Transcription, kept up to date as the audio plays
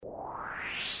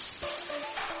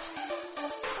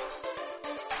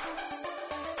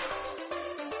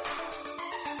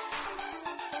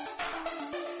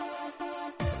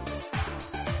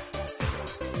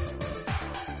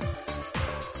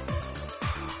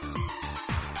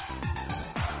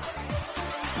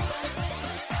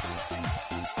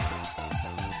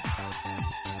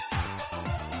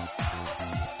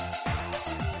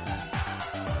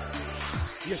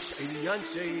יש עניין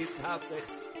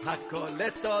שהתהפך הכל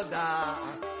לתודה,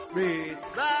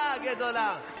 מצווה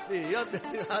גדולה להיות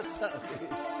בשמחת תמיד.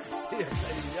 יש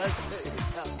עניין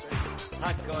שהתהפך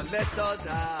הכל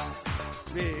לתודה,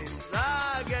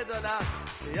 מצווה גדולה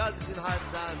להיות בשמחת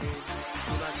תמיד.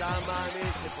 אם אתה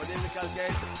מאמין שיכולים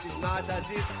לקלקל, תשמע את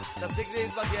הדיסק, תפסיק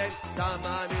להתבגן. אתה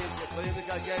מאמין שיכולים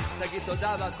לקלקל, תגיד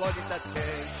תודה והכל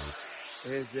יתעדכן.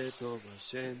 איזה טוב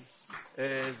השם,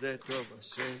 איזה טוב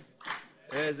השם,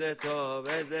 איזה טוב,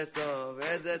 איזה טוב,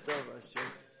 איזה טוב השם.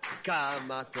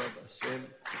 כמה טוב השם,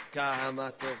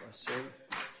 כמה טוב השם,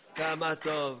 כמה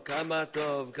טוב, כמה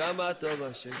טוב, כמה טוב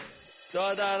השם.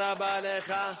 תודה רבה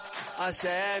לך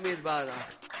השם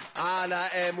יתברך על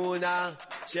האמונה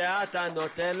שאתה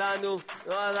נותן לנו.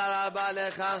 תודה רבה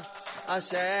לך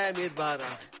השם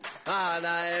יתברך על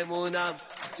האמונה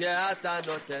שאתה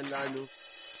נותן לנו.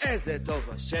 איזה טוב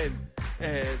השם,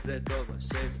 איזה טוב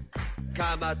השם,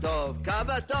 כמה טוב,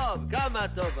 כמה טוב, כמה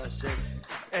טוב השם.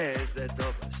 איזה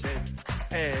טוב השם,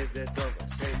 איזה טוב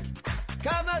השם,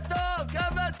 כמה טוב,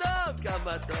 כמה טוב,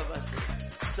 כמה טוב השם.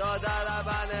 תודה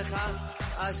רבה לך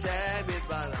השם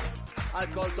יתברך על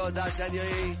כל תודה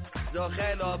שאני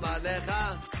זוכה לומר לך.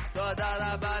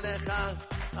 תודה רבה לך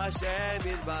השם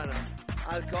יתברך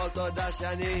על כל תודה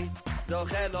שאני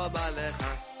זוכה לומר לך.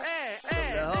 טוב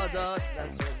להודות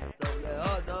לשם, טוב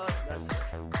להודות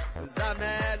לשם,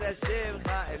 זמר לשמך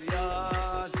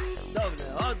עליון. טוב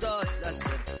להודות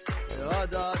לשם,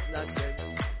 להודות לשם,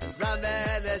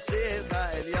 זמר לשמך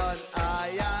עליון.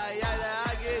 איי איי איי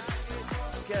להגיד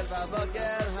כל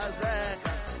בבוקר הזה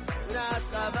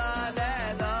נצחה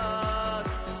בלילות,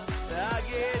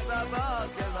 להגיד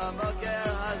בבוקר בבוקר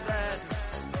הזה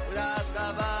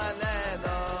נצחה בלילות.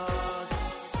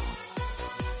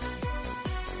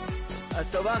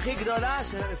 הטובה הכי גדולה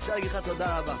שאפשר להגיד לך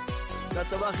תודה רבה, זה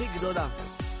הטובה הכי גדולה.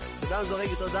 אדם זורק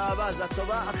תודה רבה, זה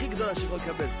הטובה הכי גדולה שיכול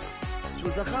לקבל,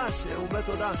 שהוא זכה, שהוא אומר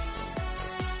תודה.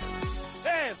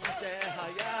 איפה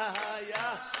שהיה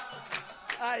היה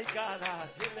אי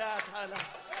קראתי להתחלה,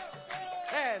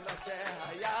 איפה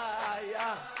שהיה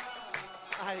היה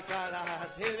אי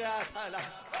קראתי להתחלה.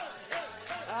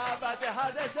 אבא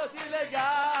תחדש אותי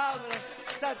לגמרי,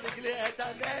 תדליק לי את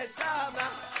הנשמה.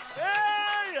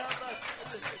 היי אבא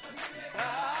תחדש אותי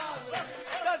לגמרי,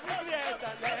 תדליק לי את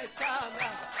הנשמה.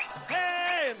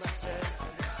 היי מה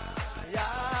שהיה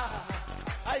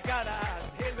אי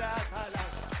קראתי להתחלה,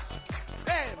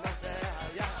 היי מה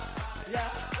שהיה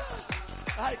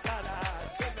היי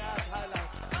קראתי להתחלה.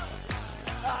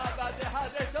 אבא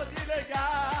תחדש אותי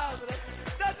לגמרי,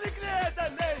 תדליק לי את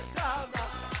הנשמה.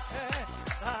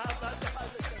 אבא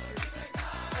תחדש אותי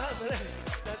לגמרי,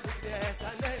 תדליק לי את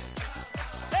הנשמה.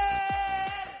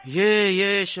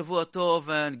 Yeah, Shavua Tov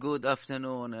and good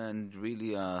afternoon, and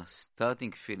really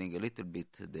starting feeling a little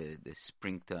bit the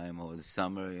springtime or the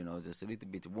summer, just a little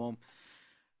bit warm.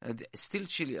 And still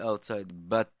chilly outside,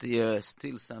 but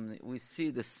still some. We see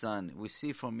the sun. We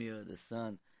see from here the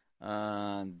sun,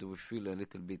 and we feel a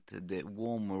little bit the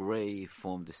warm ray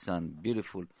from the sun.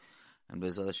 Beautiful. And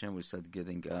Be'ezrat Hashem we start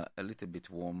getting a little bit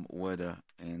warm weather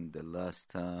in the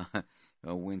last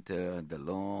winter, the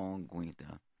long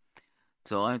winter.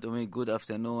 So I'm Tommy, good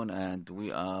afternoon, and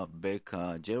we are back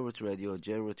JRoot Radio,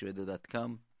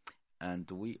 JRootRadio.com, and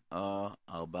we are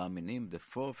Arba Minim, the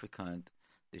fourth kind,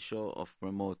 the show of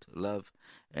promote love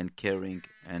and caring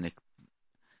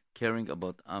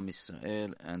about Am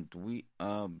Yisrael, and we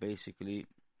are basically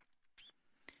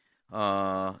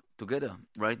together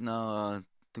right now,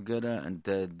 together, and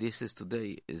this is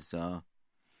today is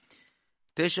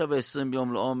 9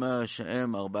 יום לעומר,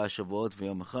 שהם 4 שבועות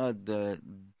ויום אחד,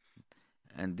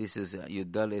 and this is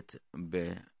Yudalet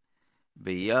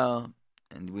Be'yar,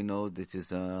 and we know this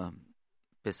is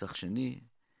Pesach Sheni.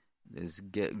 This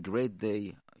great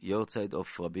day, Yortzeit of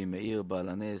Rabbi Meir Baal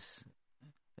HaNes,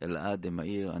 Elad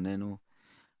Meir Anenu,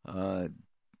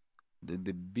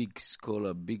 the big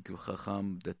scholar, big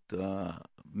Chacham, that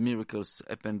miracles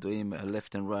happen to him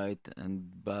left and right, and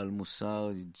Baal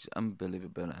Musar, it's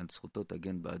unbelievable, and Zchutot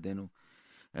again Ba'adenu,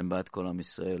 and Ba'ad Kol Am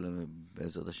Yisrael,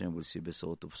 Be'ezrat Hashem, we'll see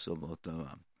Besorot of Sobot.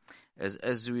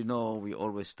 As we know, we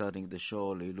always starting the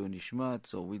show Leilui Nishmat.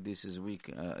 So with this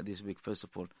week, first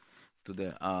of all, to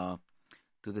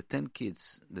the 10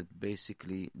 kids that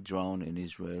basically drowned in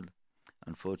Israel,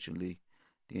 unfortunately,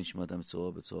 the Nishmatam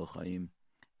Tzorah B'Tzorah Chaim,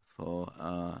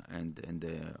 and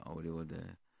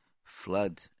the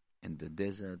flood in the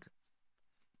desert,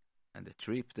 and the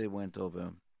trip they went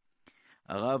over.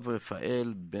 Arav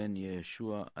Rafael ben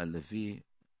Yeshua Alevi,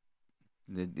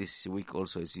 this week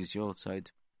also is his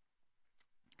Yortzeit.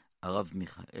 Arav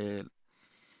Michael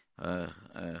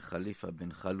Khalifa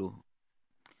ben Chalu,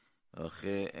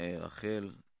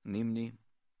 רחל נימני,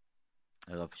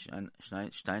 הרב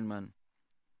שטיינמן,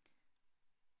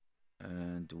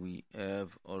 and we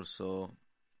have also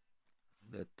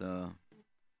that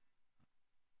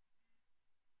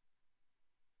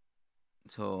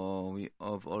so we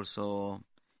have also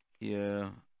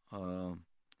here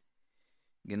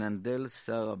Genandel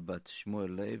Sarah bat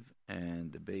Shmuel Lev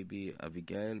and the baby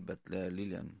Abigail bat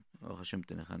Lilian. ברוך השם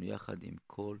תנחנו יחד עם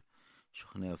כל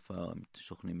שוכני עפר,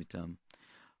 שוכנים איתם.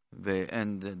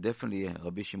 And definitely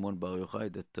Rabbi Shimon Bar Yochai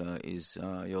that is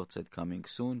Yortzeit coming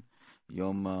soon,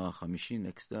 יום חמישי,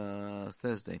 next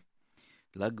Thursday,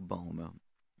 ל"ג בעומר.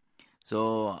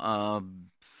 So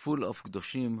full of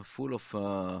קדושים, full of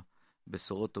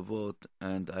בשורות טובות,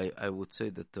 and I would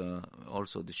say that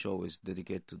also the show is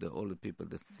dedicated to all the people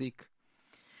that sick,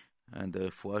 and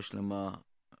רפואה שלמה,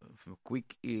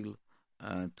 quick heal,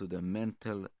 and to the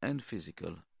mental and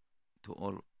physical, to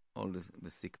all the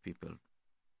sick people.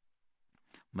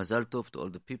 Mazal Tov to all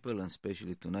the people, and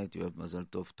especially tonight you have Mazal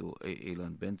Tov to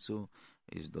Ilan Benzu,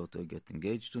 his daughter get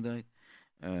engaged tonight,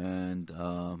 and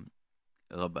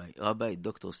Rabbi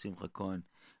Dr. Simcha Cohen,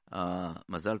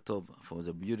 Mazal Tov for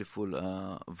the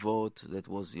beautiful vote that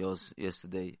was yours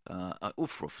yesterday.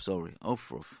 Ufrof,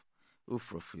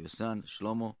 your son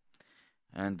Shlomo,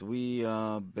 and we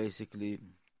basically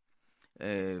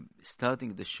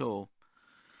starting the show.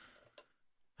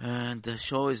 And the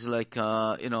show is like,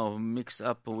 mixed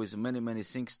up with many, many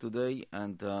things today.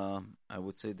 And I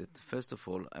would say that, first of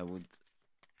all, I would,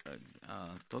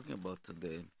 talking about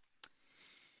the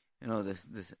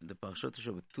Parashat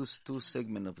Show, two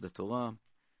segments of the Torah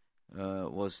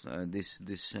was this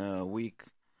week,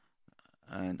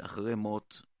 and Acharei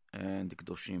Mot and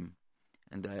Kedoshim.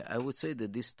 And I would say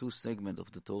that these two segments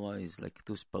of the Torah is like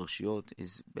two Parshiot,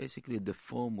 is basically the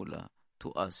formula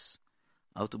to us,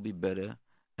 how to be better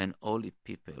and holy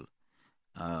people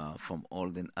from all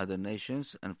the other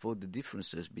nations, and for the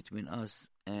differences between us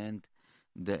and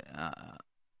the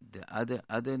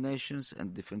other nations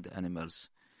and different animals.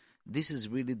 This is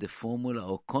really the formula,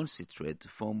 or concentrate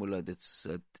formula, that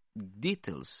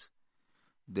details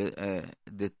the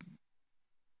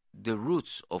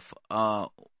roots of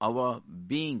our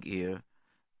being here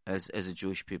as a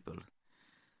Jewish people.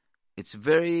 It's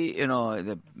very, if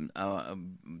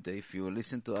you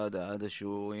listen to other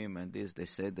shurim and this, they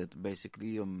said that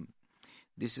basically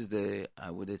this is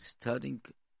starting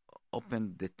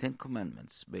open the 10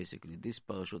 Commandments, basically, this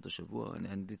Parashat HaShavua,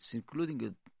 and it's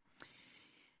including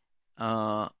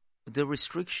the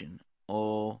restriction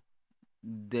or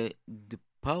the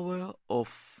power of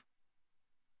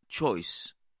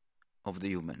choice of the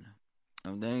human.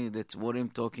 And then that's what I'm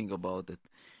talking about, that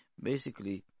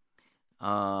basically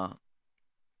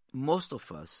most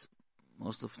of us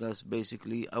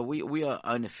basically, we are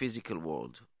in a physical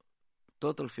world,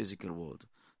 total physical world.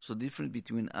 So different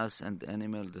between us and the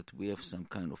animal, that we have some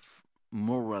kind of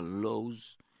moral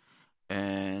laws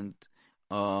and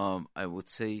I would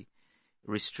say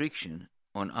restriction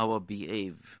on our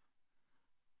behave.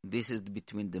 This is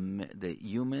between the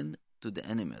human to the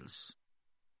animals.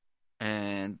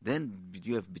 And then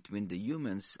you have between the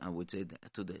humans, I would say,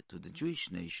 to the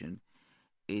Jewish nation,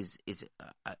 is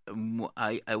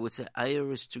I would say higher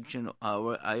restriction,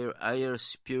 our higher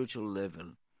spiritual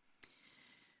level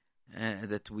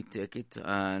that we take it.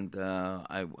 And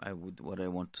what I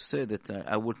want to say that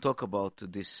I will talk about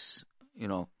this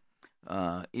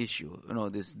issue.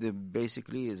 This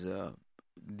basically is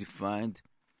defined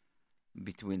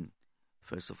between,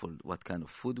 first of all, what kind of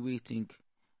food we eating,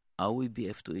 how we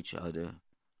behave to each other,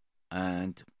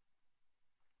 and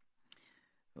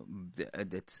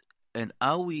and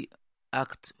how we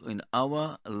act in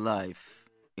our life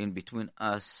in between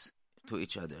us to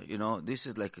each other. This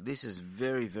is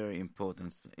very, very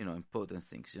important. Important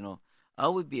things.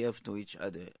 How we behave to each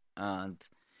other, and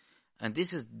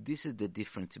this is the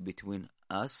difference between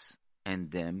us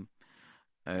and them,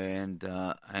 and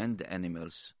the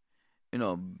animals.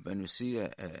 When you see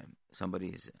somebody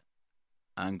is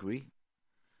angry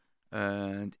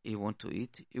and he want to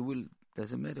eat, he will.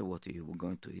 Doesn't matter what he will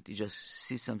going to eat. He just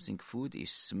see something food, he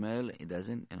smell. He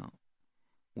doesn't.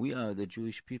 We are the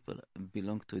Jewish people,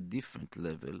 belong to a different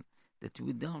level, that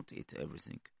we don't eat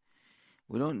everything.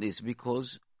 We don't this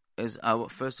because as our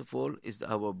first of all is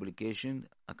our obligation.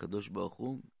 HaKadosh Baruch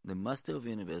Hu, the Master of the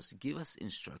Universe, give us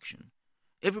instruction.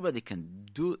 Everybody can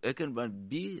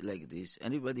be like this.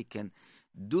 Anybody can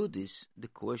do this. The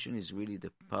question is really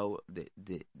the power, the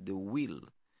will,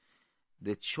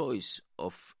 the choice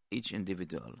of each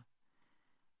individual.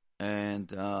 And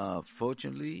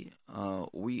fortunately,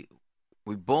 we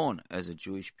born as a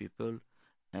Jewish people,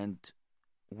 and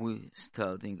we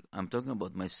starting, I'm talking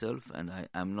about myself, and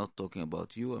I'm not talking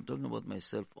about you, I'm talking about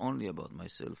myself, only about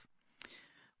myself.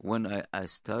 When I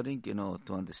starting,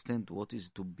 to understand what is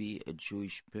to be a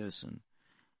Jewish person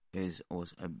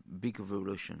was a big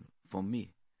revolution for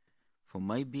me, for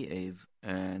my behave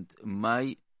and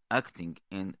my acting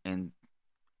and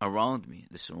around me,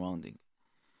 the surrounding.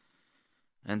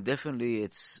 And definitely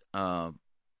it's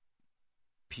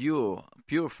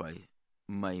purify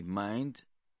my mind.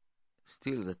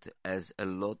 Still, that has a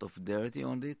lot of dirty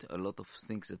on it, a lot of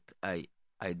things that I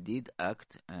did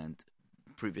act and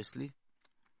previously.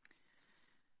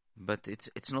 But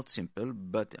it's not simple.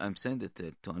 But I'm saying that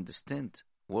to understand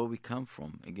where we come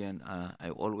from. Again,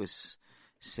 I always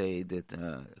say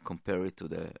that compare it to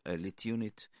the elite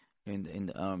unit in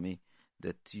the army,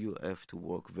 that you have to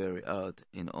work very hard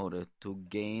in order to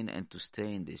gain and to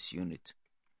stay in this unit.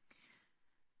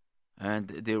 And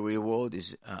the reward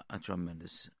is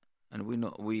tremendous. And we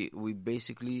know we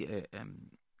basically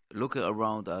look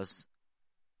around us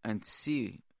and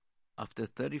see after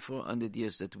 3,400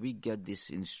 years that we get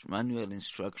this manual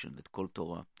instruction that called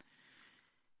Torah.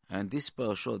 And this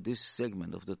parashah, this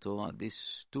segment of the Torah,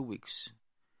 these 2 weeks,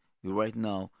 right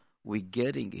now, we're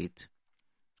getting it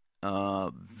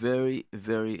very,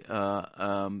 very,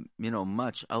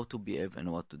 much how to behave and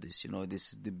what to do.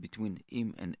 This between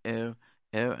him and er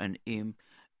and him,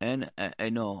 and I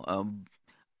know,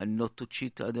 and not to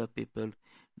cheat other people,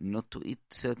 not to eat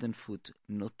certain food,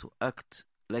 not to act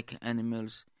like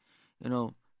animals.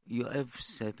 You have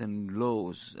certain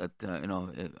laws that,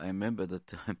 I remember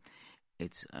that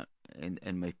it's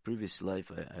in my previous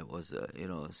life, I was,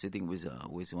 sitting with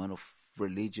one of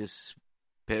religious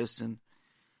person,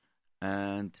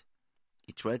 and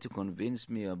he tried to convince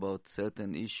me about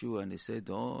certain issue, and he said,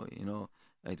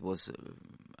 it was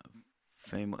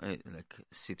famous, like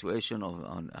situation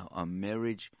on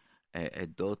marriage, a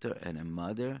daughter and a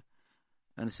mother,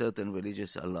 and certain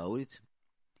religious allow it.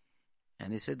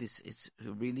 And he said it's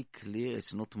really clear,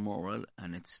 it's not moral,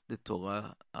 and it's the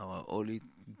Torah, our Holy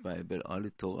Bible, Holy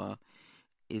Torah,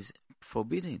 is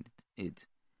forbidding it.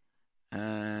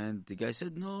 And the guy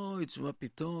said, no, it's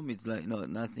wapitom, it's like, no,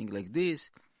 nothing like this.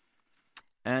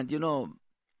 And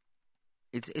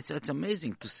it's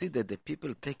amazing to see that the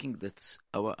people taking that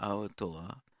our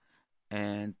Torah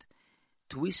and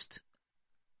twist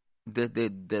the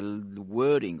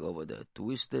wording over there,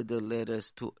 twisted the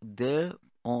letters to their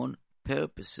own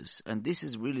purposes. And this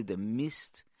is really the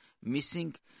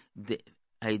missing the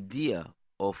idea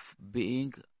of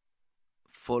being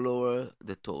follower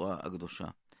the Torah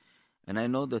Agdosha. And I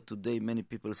know that today many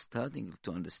people are starting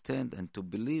to understand and to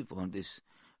believe on this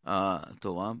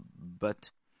Torah,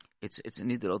 but it's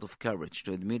need a lot of courage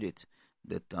to admit it,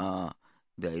 that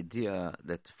the idea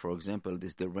that, for example,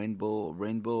 the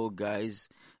rainbow guys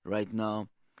right now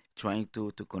trying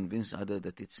to convince others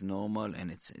that it's normal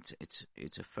and it's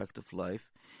a fact of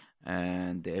life,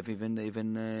 and they have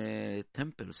even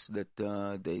temples that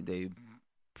they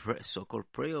so-called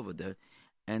pray over there,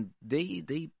 and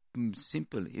they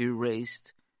simply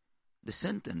erased the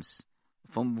sentence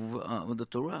from the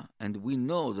Torah, and we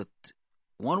know that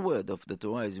one word of the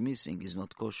Torah is missing, is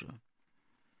not kosher.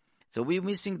 So we're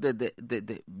missing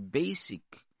the basic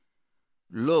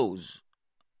laws.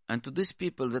 And to these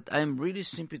people that I'm really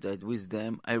sympathized with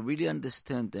them, I really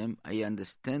understand them. I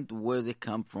understand where they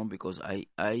come from, because I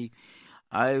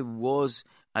was,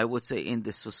 I would say, in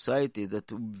the society that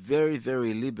very,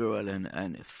 very liberal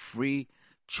and free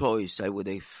choice. I would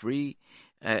say free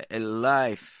a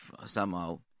life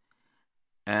somehow.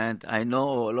 And I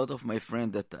know a lot of my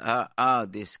friends that are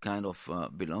this kind of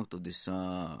belong to this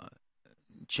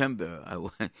chamber,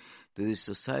 to this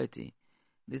society.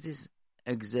 This is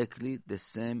exactly the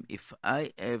same. If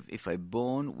I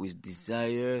born with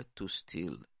desire to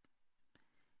steal,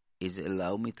 is it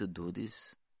allow me to do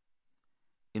this?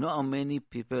 You know how many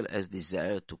people has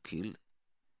desire to kill?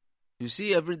 You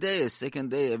see every day,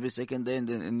 every second day in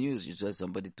the news, you saw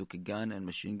somebody took a gun and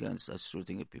machine gun, starts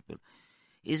shooting at people.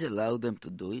 Is it allow them to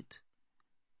do it?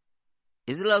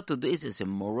 Is it allowed to do it as a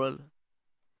moral?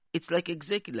 It's like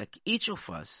exactly like each of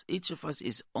us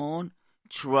is on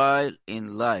trial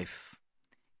in life.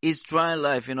 Is trial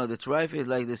life, the trial is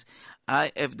like this.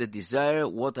 I have the desire,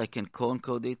 what I can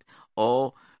conquer it,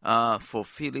 or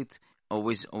fulfill it, or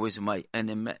with my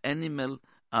animal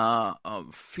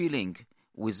feeling,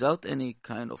 without any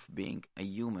kind of being a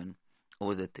human,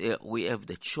 or that we have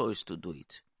the choice to do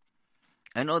it.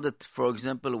 I know that, for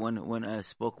example, when I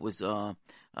spoke with,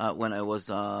 when I was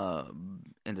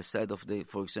in the side of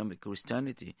for example,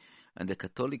 Christianity and the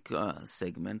Catholic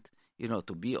segment,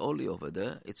 to be holy over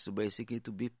there, it's basically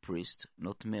to be priest,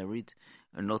 not married,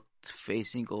 not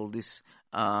facing all this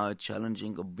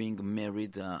challenging of being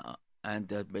married,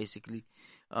 and basically,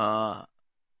 uh,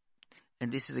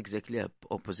 and this is exactly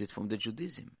opposite from the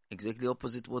Judaism, exactly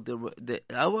opposite what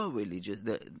our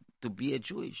religion, to be a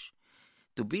Jewish.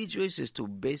 To be Jewish is to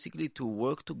basically to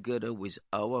work together with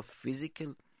our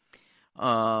physical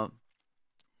uh,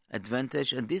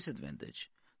 advantage and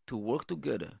disadvantage, to work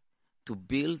together, to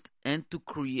build and to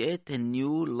create a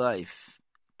new life,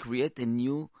 create a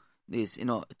new this.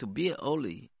 To be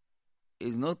holy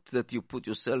is not that you put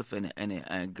yourself in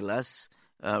a glass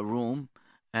room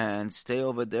and stay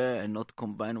over there and not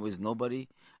combine with nobody,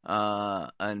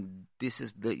 and this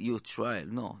is your trial.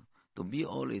 No. To be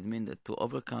holy, it means that to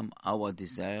overcome our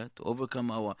desire, to overcome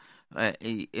our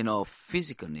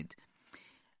physical need.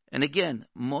 And again,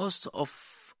 most of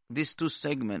these two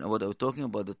segments, what I'm talking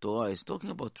about the Torah, is talking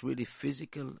about really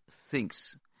physical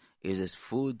things. Is it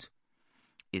food?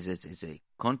 Is a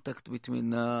contact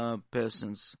between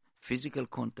persons? Physical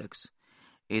contacts?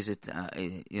 Is it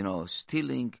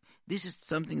stealing? This is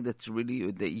something that's really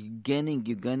you're gaining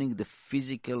the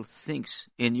physical things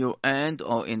in your hand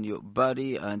or in your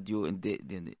body, and you in the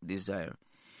desire.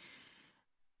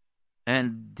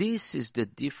 And this is the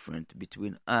difference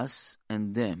between us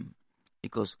and them,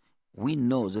 because we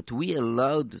know that we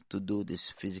allowed to do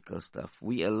this physical stuff.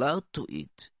 We allowed to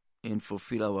eat and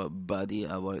fulfill our body,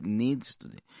 our needs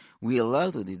today. We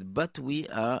allowed to it, but we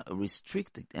are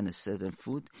restricted in a certain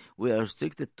food. We are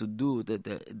restricted to do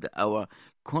our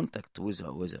contact with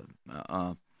a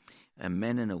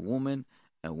man and a woman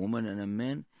and a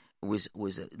man, with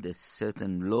the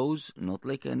certain laws, not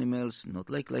like animals, not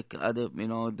like other,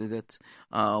 that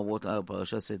what our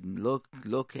parasha said, lo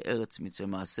ke'eretz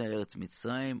Mitzrayim, ma'aseh eretz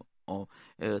Mitzrayim or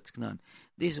eretz Canaan.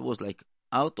 This was like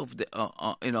out of the,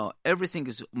 everything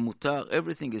is mutar,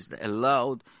 everything is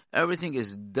allowed, everything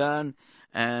is done,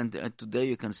 and today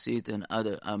you can see it in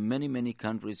other many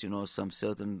countries. Some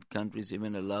certain countries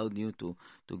even allowed you to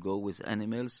go with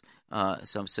animals.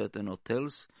 Some certain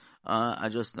hotels. I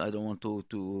don't want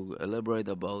to elaborate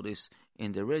about this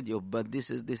in the radio, but this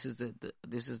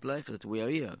is life that we are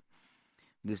here.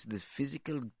 The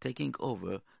physical taking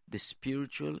over the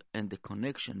spiritual and the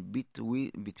connection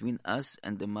between us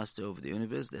and the Master of the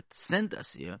universe that sent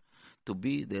us here to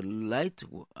be the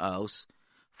lighthouse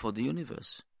for the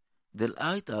universe, the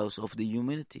lighthouse of the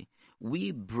humanity.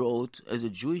 We brought, as a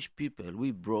Jewish people,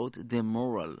 the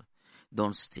moral.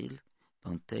 Don't steal,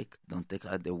 don't take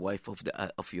the wife of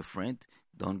your friend,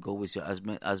 don't go with your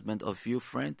husband of your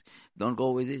friend, don't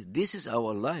go with it. This is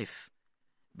our life.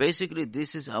 Basically,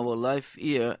 this is our life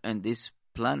here on this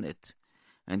planet.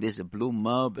 And there's a blue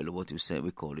marble, what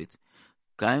we call it,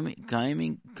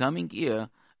 coming here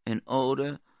in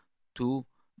order to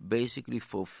basically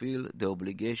fulfill the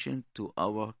obligation to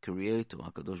our Creator,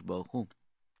 HaKadosh Baruch Hu.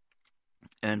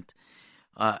 And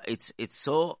it's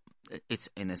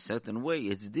in a certain way,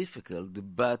 it's difficult,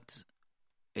 but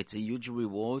it's a huge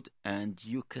reward, and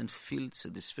you can feel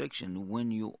satisfaction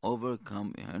when you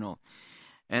overcome,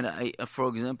 And for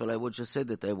example, I would just say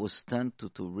that I was stunned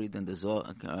to read in the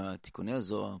Zohar, Tikkunei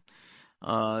Zohar.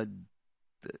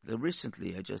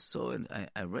 Recently, I just saw and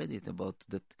I read it about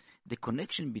that the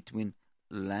connection between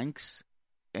lungs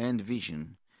and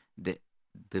vision, the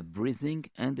breathing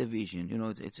and the vision.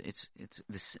 It's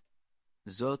this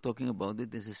Zohar talking about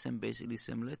it. There's basically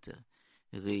same letter,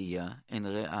 Riya and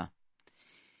Re'ah,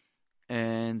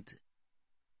 and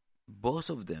both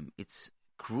of them. It's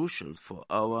crucial for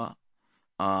our.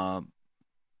 I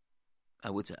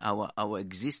would say our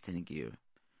existing here,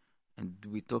 and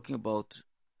we're talking about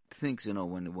things.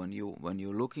 When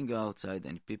you're looking outside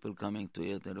and people coming to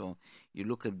it, you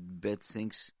look at bad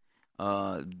things.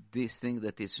 This thing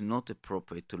that is not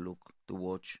appropriate to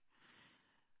watch.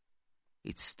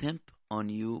 It's stamped on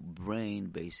your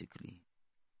brain basically,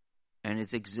 and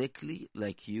it's exactly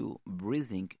like you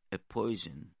breathing a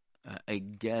poison, a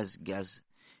gas. Gas.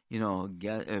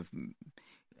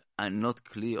 And not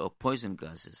clear or poison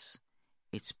gases.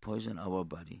 It's poison our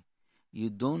body. You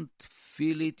don't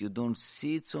feel it, you don't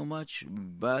see it so much,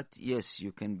 but yes,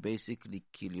 you can basically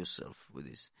kill yourself with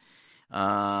this.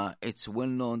 It's well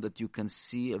known that you can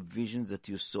see a vision that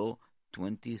you saw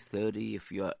 20, 30,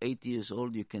 if you are 80 years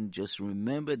old, you can just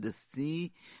remember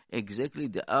exactly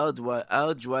the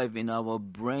hard drive in our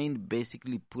brain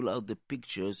basically pull out the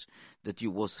pictures that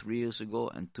you was 3 years ago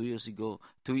and 2 years ago,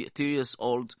 2 years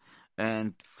old,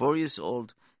 and 4 years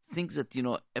old, things that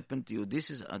happened to you. This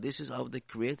is how the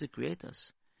Creator created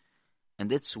us, and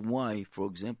that's why, for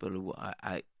example,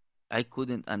 I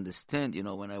couldn't understand.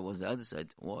 When I was the other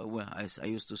side, I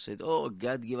used to say, "Oh,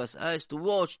 God, give us eyes to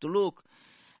watch, to look,"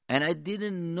 And I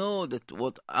didn't know that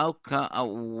what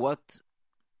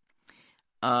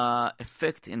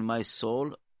effect in my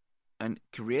soul and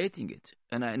creating it.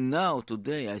 And now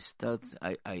today I start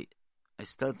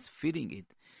feeling it,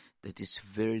 that it's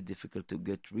very difficult to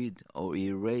get rid or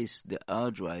erase the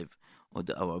hard drive or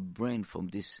our brain from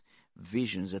these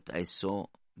visions that I saw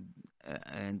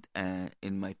and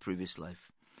in my previous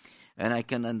life. And I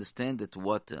can understand that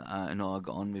what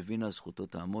הגאון מווילנה זכותו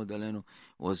תעמוד עלינו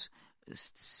was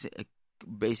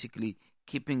basically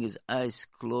keeping his eyes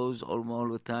closed all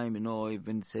the time.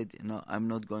 Even said, I'm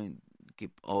not going to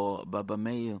keep, or Baba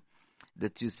Meir,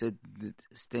 that you said that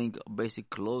staying basically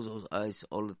close those eyes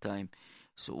all the time.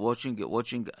 So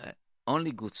watching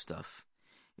only good stuff.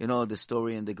 The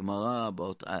story in the Gemara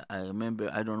about, I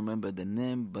don't remember the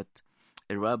name, but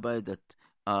a rabbi that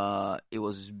it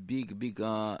was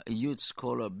a huge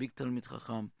scholar, big Talmid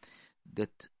Chacham,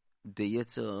 that the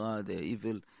Yetzer Hara, the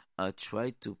evil,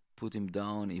 tried to put him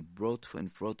down. He brought in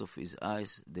front of his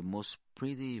eyes the most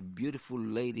pretty, beautiful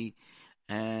lady,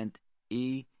 and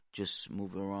he just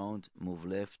move around, move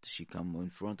left. She come in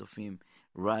front of him,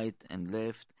 right and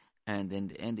left, and in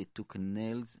the end he took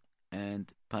nails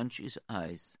and punched his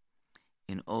eyes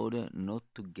in order not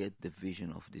to get the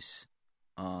vision of this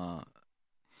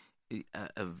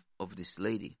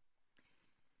lady.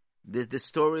 The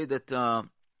story that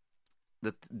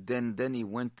then he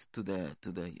went to the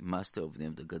master of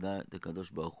them, the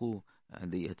Kadosh Baruch Hu,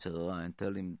 and the Yetzer Hara, and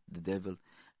tell him, the devil,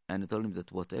 and told him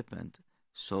that what happened.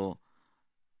 So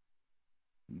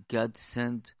God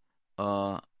sent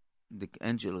the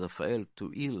angel Raphael to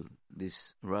heal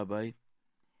this rabbi,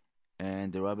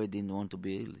 and the rabbi didn't want to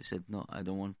be healed. He said, "No, I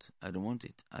don't want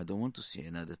it. I don't want to see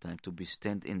another time to be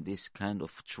stand in this kind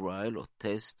of trial or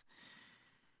test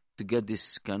to get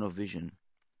this kind of vision.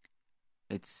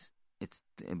 It's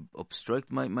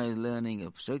obstruct my learning,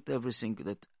 obstruct everything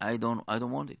that I don't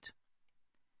want it."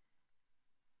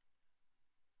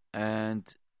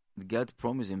 And God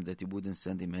promised him that he wouldn't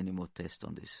send him any more tests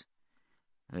on this.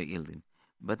 I healed him.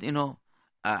 But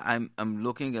I'm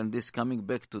looking at this, coming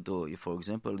back to for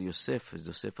example, Yosef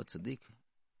HaTzadik.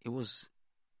 It was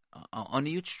on a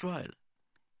huge trial.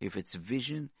 If it's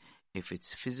vision, if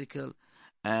it's physical,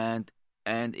 and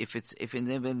if it's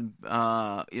even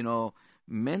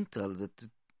mental, that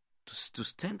to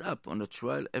stand up on a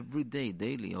trial every day,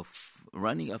 daily, of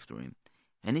running after him,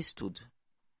 and he stood.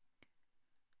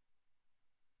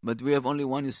 But we have only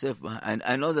one Yosef, and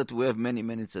I know that we have many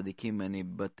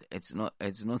tzaddikim, but it's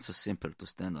not so simple to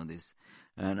stand on this,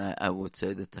 and I would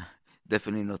say that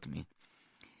definitely not me.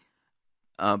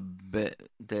 But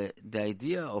the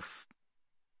idea of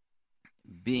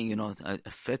being,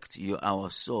 affect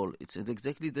our soul, it's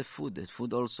exactly the food. The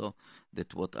food also,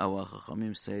 that what our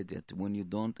Chachamim say, that when you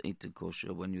don't eat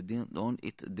kosher, when you don't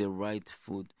eat the right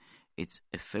food, it's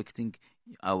affecting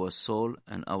our soul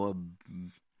and our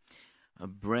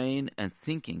brain and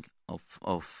thinking of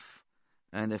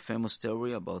and a famous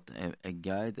story about a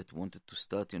guy that wanted to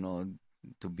start,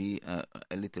 to be a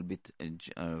little bit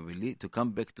to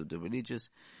come back to the religious,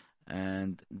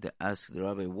 and they asked the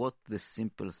rabbi what the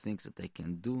simple things that I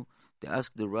can do. They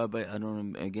asked the rabbi, I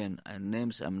don't know, again,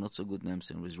 names, I'm not so good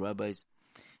names and with rabbis,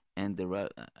 and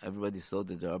everybody thought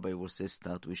that the rabbi would say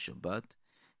start with Shabbat.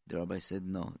 The rabbi said,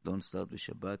 no, don't start with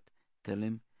Shabbat. Tell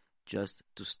him just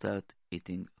to start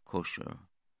eating kosher.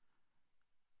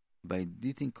 By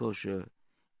eating kosher,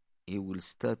 he will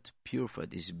start purify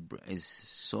his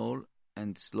soul,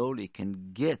 and slowly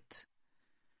can get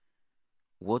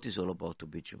what is all about to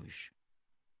be Jewish.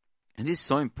 And this is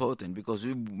so important, because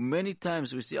many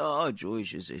times we say,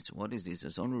 Jewish it's what is this?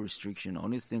 It's only restriction,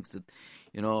 only things that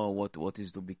what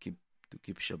is to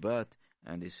keep Shabbat,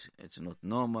 and it's not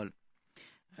normal.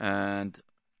 And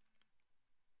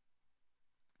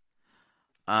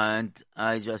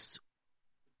I just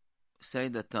say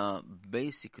that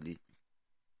basically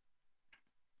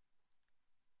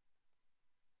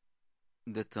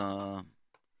that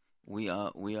we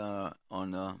are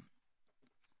on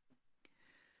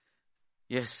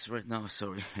yes, right now,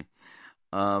 sorry.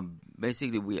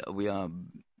 Basically we are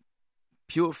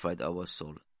purified our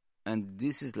soul, and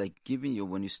this is like giving you,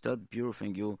 when you start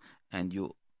purifying you and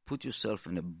you put yourself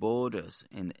in the borders,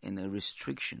 in a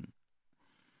restriction,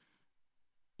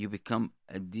 you become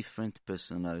a different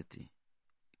personality,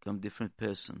 become different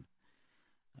person,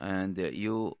 and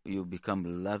you become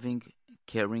loving,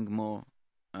 caring more,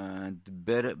 and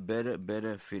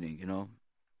better feeling,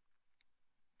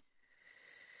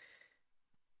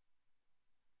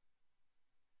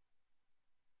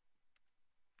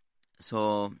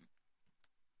 So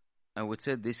I would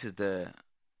say this is the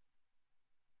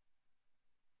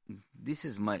this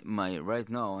is my right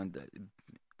now, and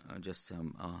just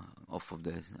off of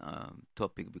the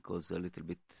topic because a little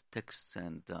bit text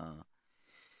and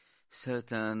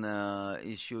certain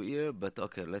issue here. But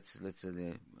okay, let's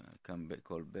come back,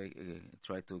 call back,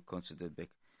 try to consider back.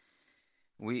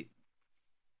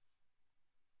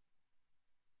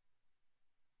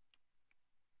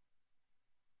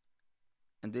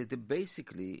 And the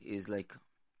basically is like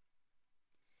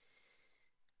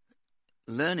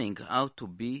learning how to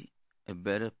be a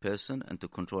better person and to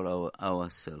control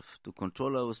ourselves. To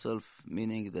control ourselves,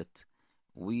 meaning that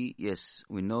we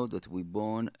know that we're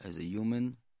born as a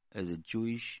human, as a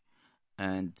Jewish,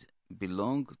 and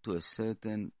belong to a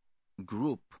certain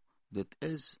group that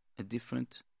has a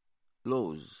different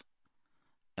laws.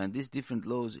 And these different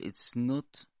laws, it's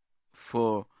not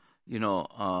for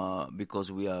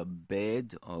because we are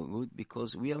bad or good,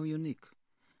 because we are unique.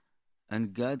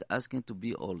 And God asking to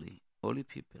be holy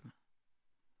people.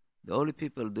 The holy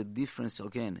people, the difference,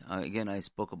 again, I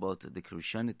spoke about the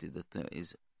Christianity that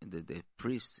is the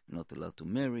priest not allowed to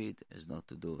marry, is not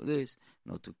to do this,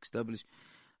 not to establish,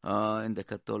 and the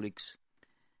Catholics.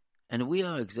 And we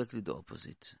are exactly the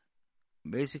opposite.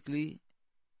 Basically,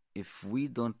 if we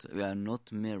are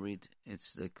not married,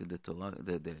 it's like the Torah,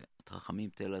 the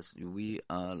Chachamim tell us we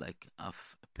are like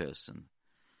half a person.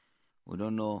 We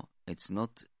don't know. It's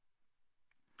not.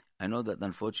 I know that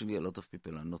unfortunately a lot of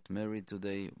people are not married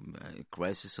today.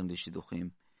 Crisis on the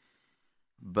shidduchim,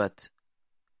 but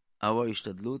our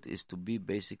ishtadlut is to be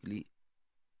basically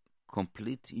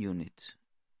complete unit.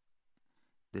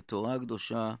 The Torah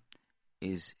Kedosha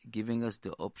is giving us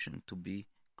the option to be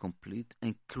complete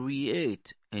and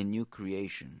create a new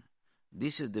creation.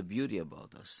 This is the beauty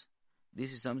about us.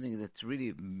 This is something that's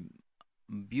really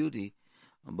beauty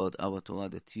about our Torah,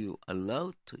 that you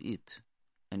allowed to eat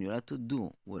and you're allowed to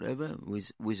do whatever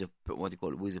with a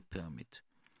permit,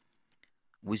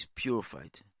 with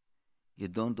purified. You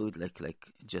don't do it like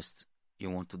just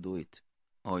you want to do it,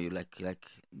 or you like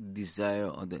desire,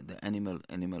 or the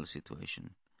animal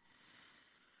situation.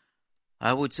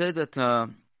 I would say that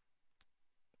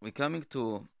we're coming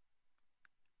to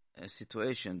a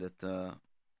situation that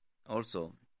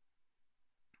also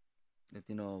that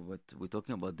what we're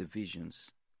talking about the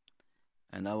visions,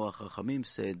 and our Chachamim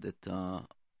said that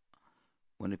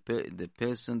when the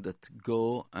person that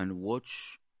go and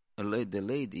watch the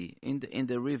lady in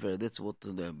the river, that's what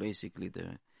basically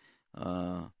the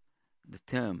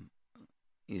term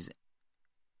is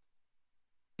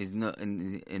no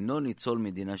nitzol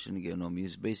medina shel gehenom,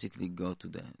 is basically go to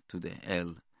the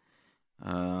hell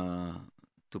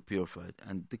to purify it.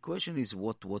 And the question is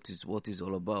what is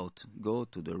all about. Go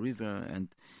to the river,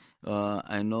 and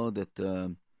I know that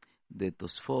the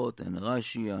Tosfot and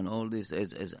Rashi and all this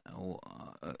as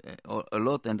a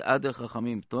lot, and other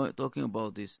Chachamim talking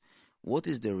about this. What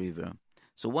is the river?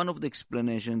 So one of the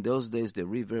explanations, those days the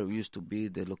river used to be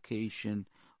the location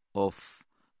of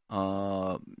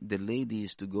the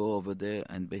ladies to go over there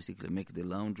and basically make the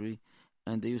laundry,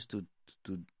 and they used to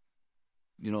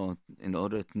in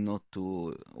order not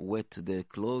to wet the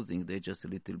clothing, they just a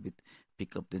little bit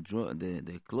pick up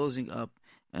the clothing up,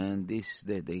 and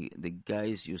the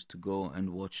guys used to go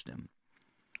and watch them.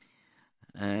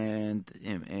 And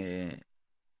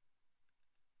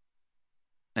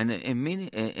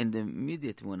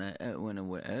immediately when I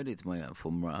heard it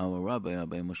from our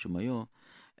Rabbi Moshe Mayor,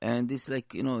 and it's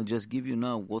like just give you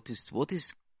now what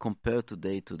is compared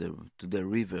today to the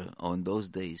river on those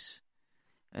days.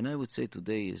 And I would say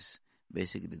today is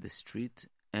basically the street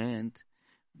and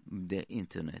the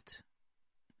internet.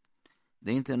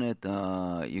 The internet,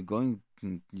 you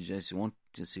just want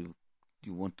to see,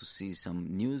 you want to see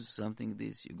some news, something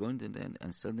this, you go into that,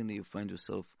 and suddenly you find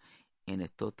yourself in a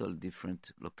total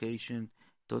different location,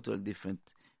 total different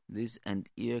this, and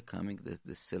here coming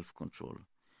the self-control.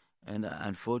 And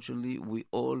unfortunately, we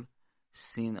all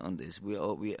sin on this. We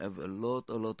have a lot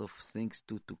of things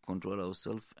to control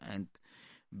ourselves, and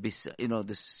the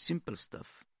simple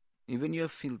stuff. Even you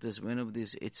have filters. One of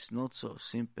these, it's not so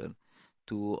simple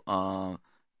to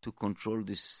control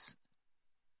this.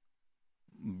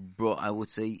 I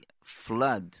would say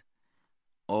flood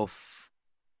of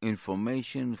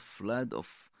information, flood of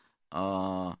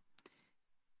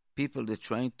people that are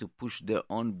trying to push their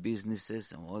own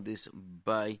businesses and all this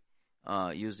by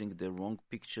using the wrong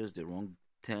pictures, the wrong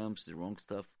terms, the wrong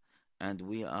stuff, and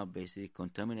we are basically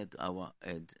contaminate our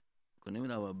head,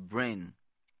 contaminate our brain.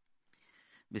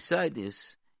 Beside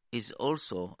this,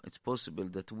 it's possible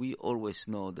that we always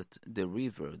know that the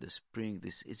river, the spring,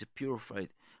 this is a purified.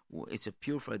 It's a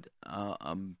purified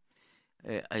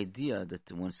idea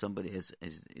that when somebody is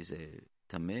a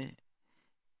tameh,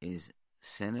 is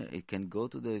center. It can go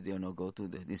to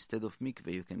instead of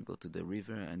mikveh, you can go to the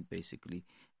river and basically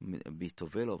be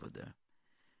tovel over there.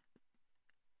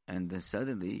 And then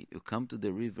suddenly you come to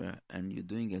the river and you're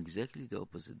doing exactly the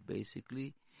opposite.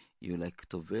 Basically, you like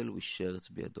tovel with sheretz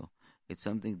biado. It's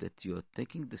something that you are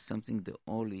taking the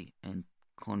holy and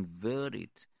convert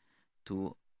it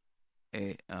to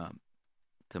a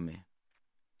tameh,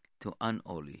 to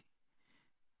unholy.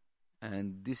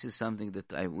 And this is something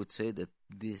that I would say that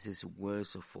this is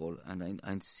worst of all. And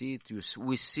I see it,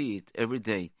 we see it every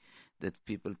day, that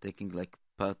people taking like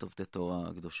part of the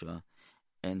Torah Kedosha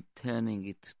and turning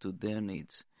it to their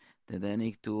needs. That they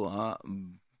need to,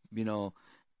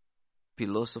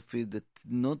 philosophy that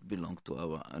not belong to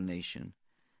our nation,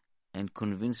 and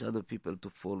convince other people to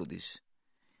follow this.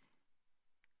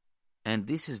 And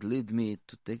this has led me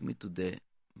to take me to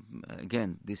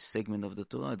this segment of the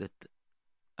Torah that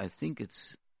I think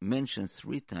it's mentioned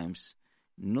 3 times,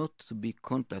 not to be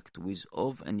contact with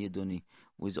Ov and Yedoni,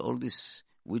 with all these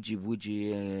witchy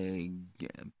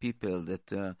people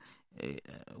that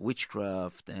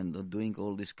witchcraft and doing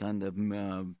all this kind of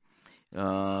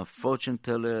fortune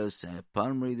tellers,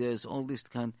 palm readers, all this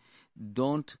kind.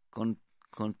 Don't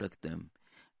contact them.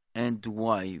 And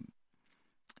why?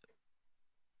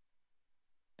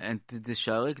 And the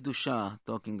Sha'arei Kedusha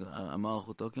talking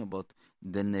about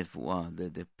the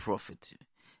Nevuah, the prophet.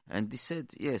 And they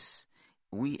said, yes,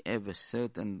 we have a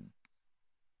certain,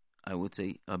 I would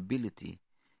say, ability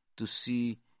to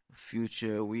see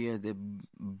future.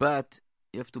 But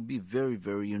you have to be very,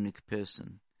 very unique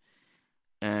person.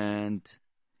 And,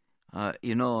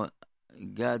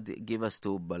 God gave us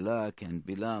to Balak and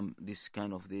Bilam this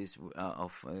kind of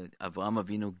Avraham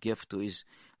Avinu gave to his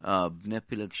Bnei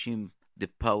Pilagshim the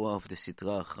power of the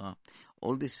Sitra Achra.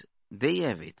 All this, they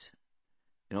have it.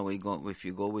 If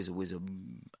you go with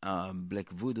a black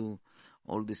voodoo,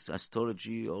 all this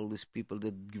astrology, all these people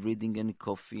that reading any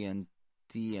coffee and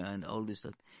tea and all this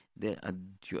stuff. You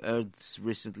heard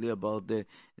recently about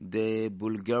the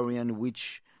Bulgarian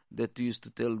witch that used to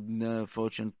tell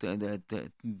fortune,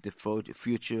 the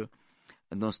future,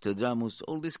 Nostradamus,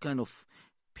 all this kind of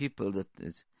people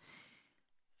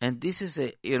and this is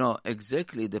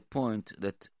exactly the point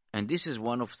that, and this is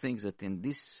one of things that in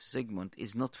this segment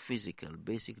is not physical.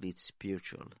 Basically, it's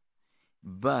spiritual,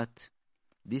 but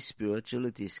this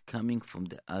spirituality is coming from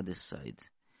the other side,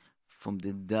 from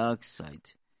the dark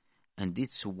side, and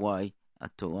that's why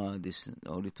this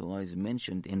Holy Torah is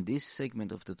mentioned in this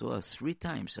segment of the Torah 3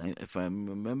 times. If I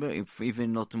remember, if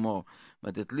even not more,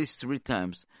 but at least 3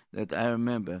 times that I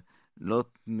remember. Lot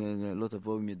of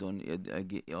Ov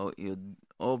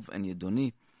and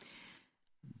Yedoni.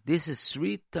 This is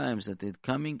 3 times that it's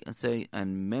coming and say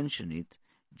and mention it,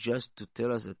 just to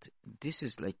tell us that this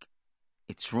is like,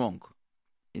 it's wrong.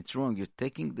 It's wrong. You're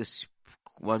taking this,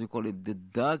 what you call it, the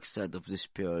dark side of the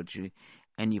spirituality,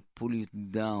 and you pull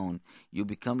it down. You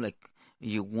become like,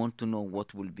 you want to know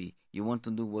what will be. You want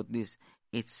to do what this.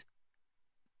 It's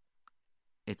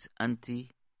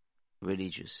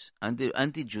anti-religious,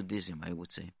 anti-Judaism, I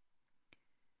would say.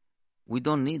 We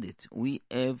don't need it. We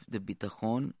have the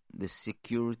bitachon, the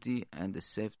security, and the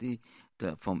safety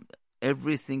from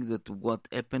everything that what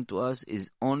happened to us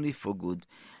is only for good.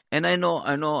 And I know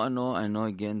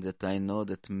again that I know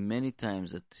that many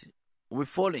times that we're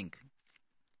falling.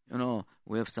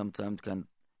 We have sometimes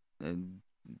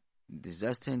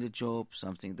disaster in the job,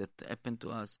 something that happened to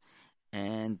us,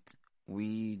 and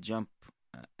we jump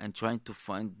and trying to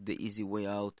find the easy way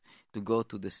out, to go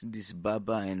to this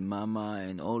Baba and Mama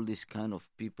and all these kind of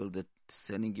people that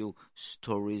sending you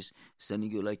stories, sending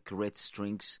you like red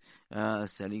strings,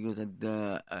 sending you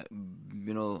that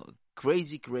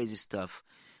crazy stuff,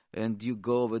 and you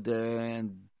go over there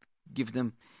and give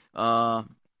them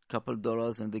couple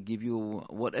dollars and they give you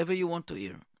whatever you want to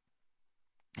hear.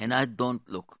 And I don't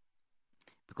look,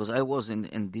 because I was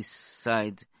in this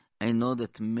side. I know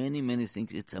that many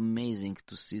things, it's amazing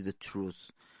to see the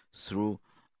truth through,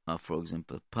 for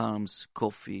example, palms,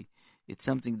 coffee. It's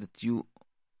something that you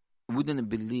wouldn't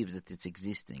believe that it's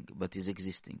existing, but it's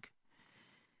existing.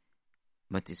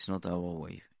 But it's not our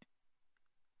way.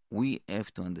 We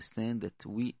have to understand that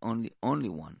we only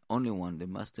one, the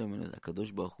Master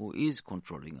HaKadosh Baruch Hu is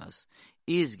controlling us,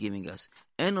 is giving us,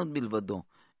 and not bilvado,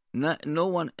 no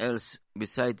one else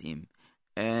beside him.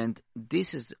 And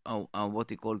this is what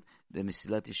he called the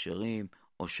Mesilat Yesharim,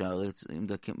 or Sha'arei,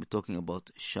 talking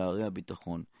about Sha'arei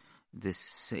HaBitachon, the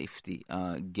safety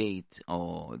gate,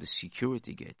 or the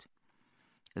security gate.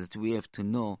 That we have to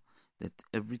know that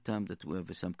every time that we have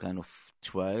some kind of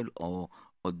trial or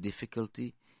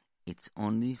difficulty, it's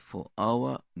only for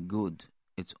our good.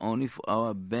 It's only for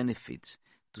our benefit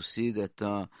to see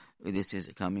that this is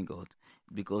coming out,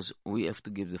 because we have to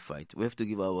give the fight. We have to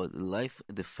give our life,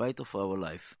 the fight of our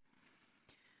life.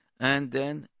 And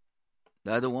then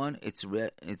the other one, it's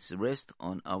rest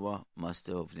on our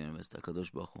Master of the Universe,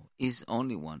 HaKadosh Baruch Hu. He's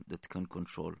only one that can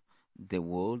control the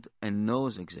world and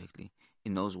knows exactly. He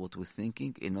knows what we're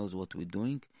thinking. He knows what we're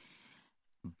doing.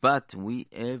 But we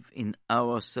have in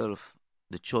ourselves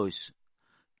the choice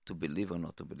to believe or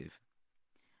not to believe.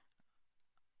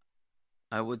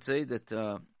 I would say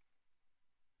that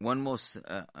one more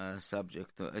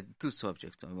subject, two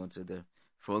subjects I want to say there.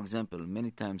 For example,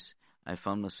 many times I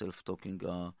found myself talking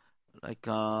not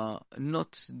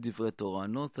divrei Torah,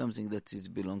 not something that is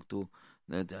belong to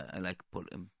that I like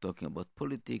talking about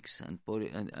politics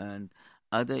and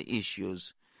other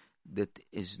issues that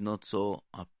is not so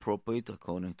appropriate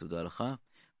according to the halacha.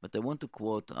 But I want to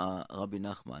quote Rabbi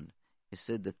Nachman. He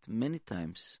said that many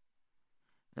times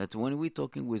that when we're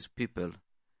talking with people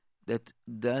that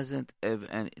don't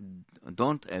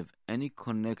have any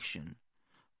connection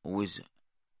with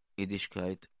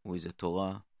Yiddishkeit, with the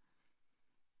Torah,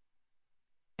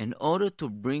 in order to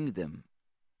bring them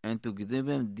and to give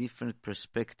them different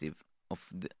perspective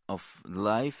of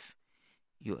life,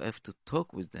 you have to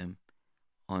talk with them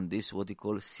on this, what they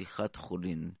call Sichat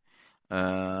Chulin,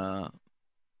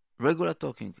 regular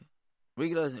talking,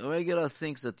 regular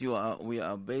things that we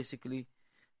are basically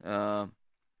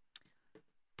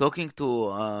talking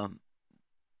to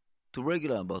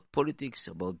regular about politics,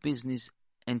 about business,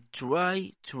 and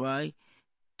try to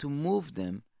move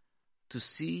them to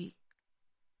see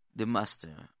the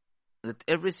master, that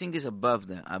everything is above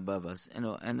us,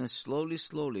 and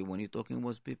slowly, when you're talking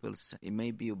with people, it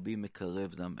maybe you'll be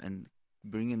mekarev them and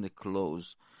bring them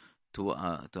close to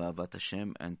Avat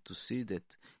Hashem, and to see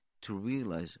that, to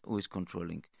realize who is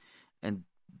controlling. And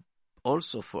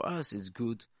also for us, it's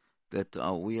good that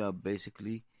we are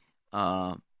basically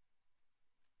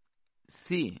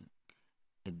seeing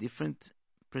a different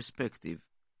perspective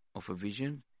of a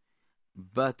vision,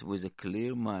 but with a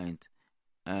clear mind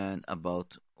and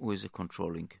about who is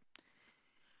controlling.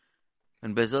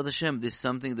 And Be'ezrat Hashem, this is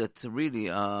something that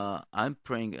really I'm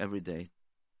praying every day,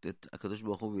 that HaKadosh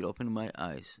Baruch Hu will open my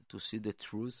eyes to see the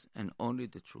truth and only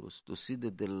the truth, to see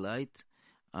the light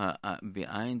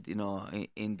behind,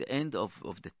 in the end of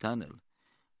the tunnel.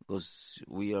 Because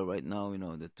we are right now,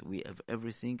 that we have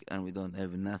everything and we don't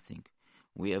have nothing.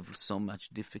 We have so much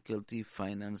difficulty,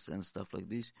 finance and stuff like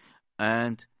this,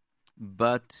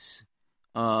 but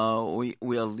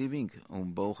we are living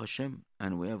on Baruch Hashem,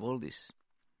 and we have all this.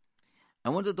 I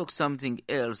want to talk something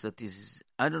else that is,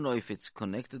 I don't know if it's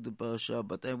connected to Parasha,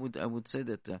 but I would say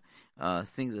that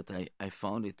things that I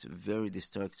found it very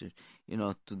distracting,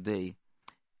 today,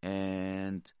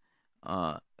 and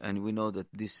we know that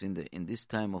this in this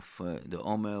time of the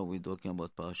Omer, we're talking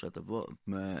about Parashat Avot,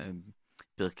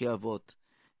 Pirkei Avot,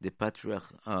 the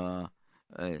Patriarch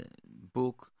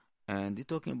book, and they're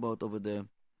talking about over there,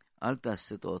 Al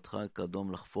ta'aseh toratcha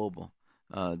kadom lachfor bo.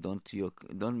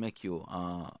 Don't make your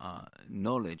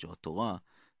knowledge or Torah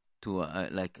to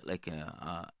like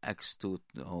a axe to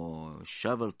or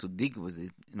shovel to dig with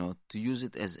it, to use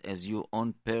it as your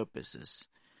own purposes.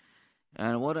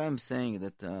 And what I'm saying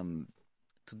that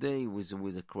today with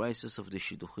the crisis of the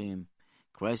shidduchim,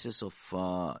 crisis of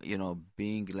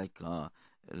being like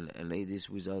ladies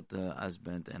without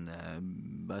husband and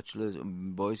bachelors,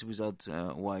 boys without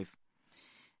wife,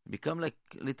 become like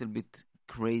a little bit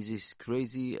crazy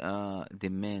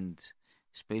demand,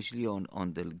 especially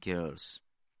on the girls.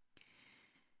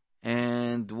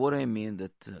 And what I mean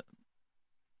that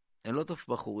a lot of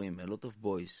bachurim, a lot of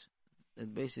boys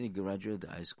that basically graduate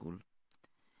high school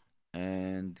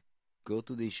and go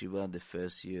to the yeshiva the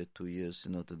first year, 2 years,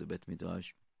 to the Bet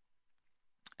Midrash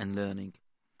and learning.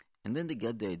 And then they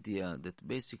get the idea that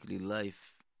basically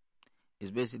life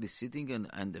is basically sitting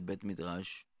and the Bet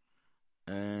Midrash,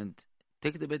 and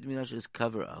take the Bet Midrash as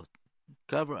cover up.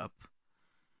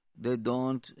 They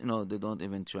don't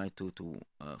even try to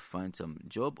find some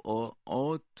job or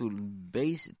to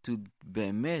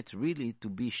bemet, really to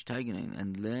be stagnant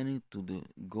and learning to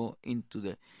go into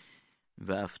the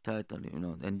v'aftat,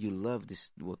 and you love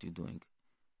this what you're doing.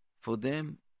 For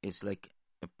them, it's like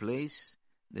a place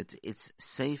that it's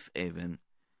safe haven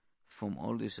from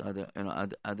all this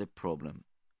other problem.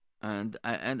 And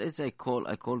as I call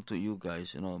to you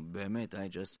guys, Be'emet,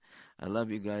 I love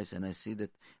you guys, and I see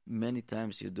that many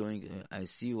times you're doing. I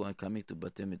see you are coming to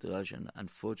Batei Midrash, and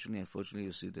unfortunately,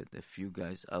 you see that a few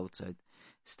guys outside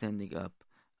standing up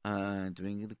and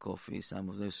drinking the coffee. Some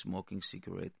of them smoking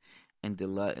cigarette, and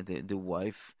the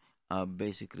wife are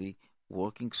basically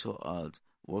working so hard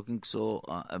working so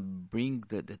bring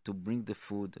to bring the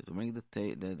food, to bring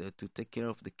to take care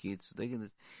of the kids. And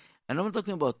I'm not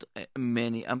talking about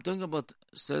many. I'm talking about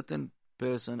certain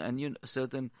person and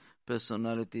certain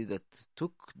personality that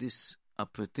took this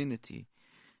opportunity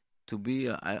to be,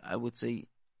 I would say,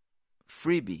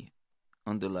 freebie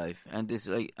on the life. And this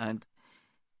like and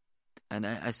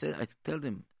I said, I tell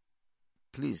them,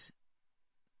 please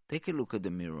take a look at the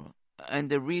mirror, and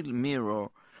the real mirror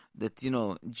that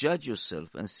judge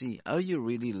yourself and see, are you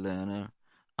really learner?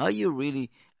 Are you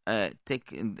really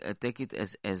take it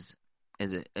as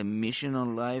a mission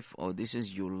on life, or this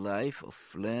is your life of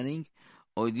learning,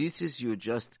 or this is you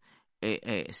just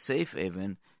a safe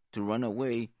haven to run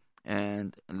away,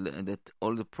 and that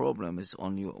all the problem is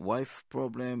on your wife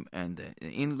problem and the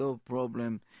in-law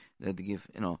problem that give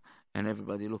and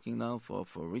everybody looking now for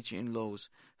rich in-laws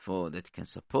for that can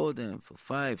support them for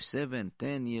 5, 7,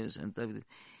 10 years, and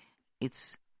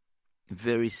it's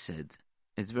very sad.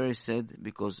 It's very sad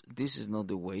because this is not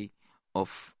the way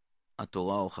of a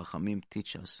Torah or Chachamim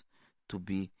teach us to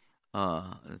be.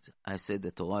 I said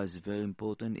that Torah is very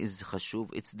important. It's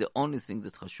chashuv. It's the only thing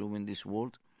that chashuv in this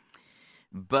world.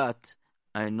 But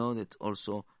I know that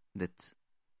also that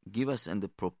give us and the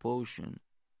proportion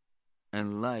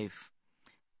and life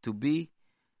to be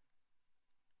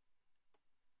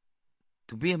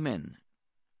a man.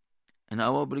 And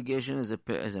our obligation as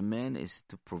a man is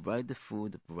to provide the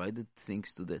food, provide the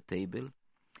things to the table.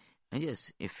 And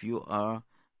yes, if you are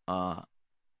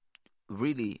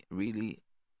really, really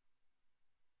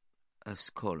a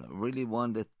scholar, really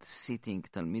one that sitting,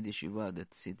 Talmid Yeshiva,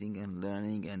 that sitting and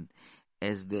learning and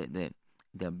has the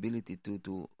ability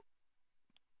to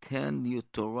turn your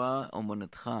Torah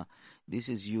omonatcha, this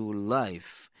is your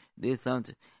life.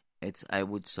 I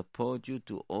would support you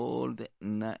to all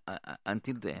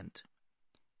until the end.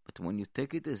 But when you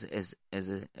take it as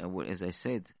I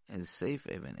said, as a safe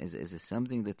haven, as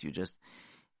something that you just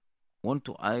want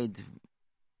to hide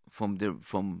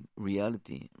from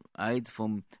reality, hide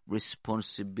from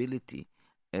responsibility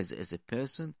as a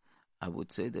person, I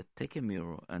would say that take a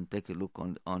mirror and take a look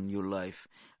on your life.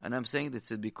 And I'm saying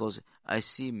this because I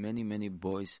see many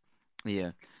boys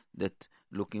here that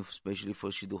looking especially for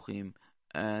shidduchim,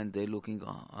 and they're looking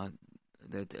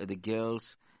that the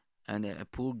girls, and a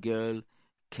poor girl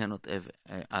cannot have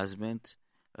a husband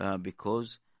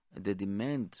because the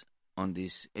demand on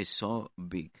this is so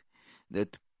big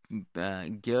that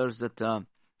girls that are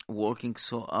working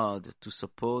so hard to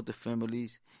support the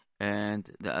families,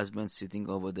 and the husband sitting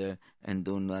over there and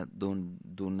do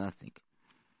nothing.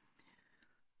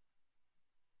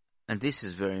 And this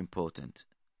is very important.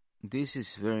 This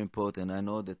is very important. I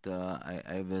know that I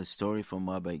have a story from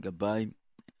Rabbi Gabay,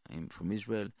 I'm from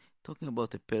Israel, talking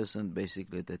about a person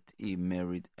basically that he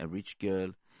married a rich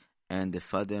girl, and the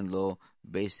father-in-law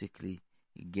basically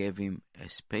gave him a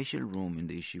special room in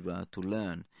the yeshiva to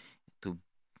learn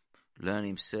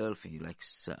himself. He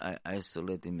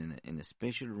isolate him in a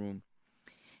special room,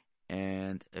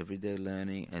 and every day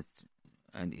learning,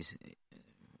 and he's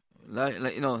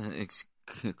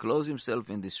close himself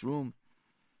in this room.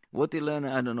 What he learned,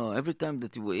 I don't know. Every time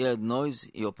that he heard noise,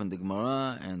 he opened the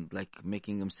Gemara and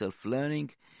making himself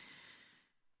learning.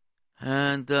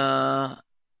 And it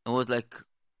was like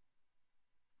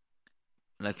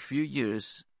few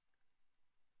years,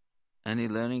 and he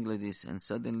learning like this, and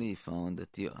suddenly he found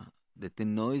that the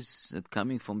noise that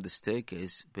coming from the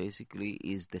staircase basically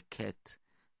is the cat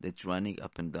that's running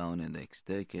up and down in the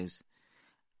staircase.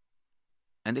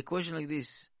 And the question like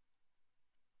this: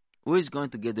 who is going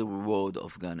to get the reward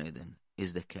of Gan Eden?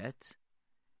 Is the cat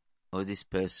or this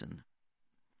person?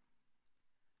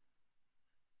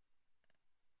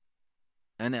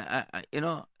 And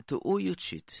to who you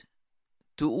cheat?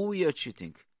 To who we are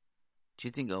cheating?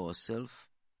 Cheating ourselves.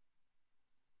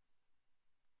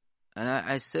 And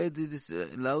I said this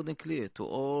loud and clear to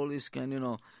all this kind,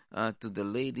 to the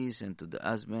ladies and to the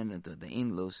husband and to the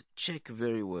in-laws. Check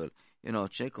very well.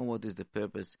 Check on what is the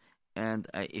purpose. And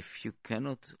if you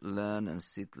cannot learn and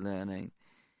sit learning,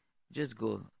 just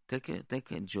go take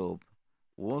a job.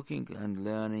 Working and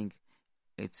learning,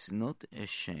 it's not a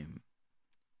shame.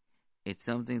 It's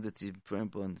something that is very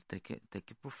important. Take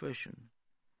a profession.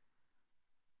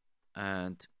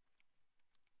 And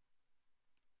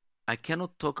I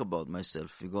cannot talk about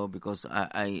myself, because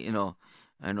I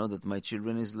know that my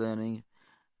children is learning,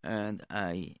 and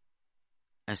I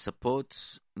support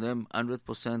them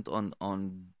 100%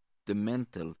 on the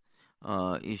mental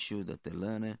issue that they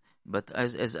learn. But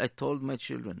as I told my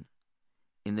children,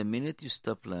 in the minute you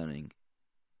stop learning,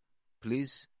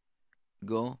 please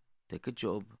go take a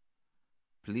job.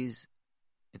 Please,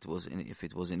 if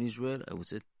it was in Israel, I would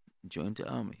say join the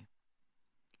army.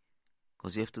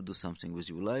 Because you have to do something with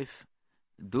your life,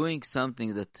 doing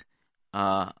something that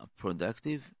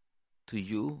productive to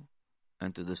you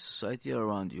and to the society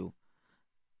around you,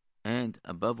 and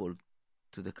above all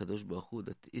to the Kadosh Baruch Hu,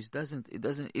 that it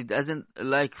doesn't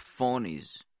like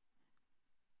phonies.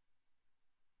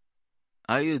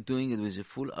 Are you doing it with a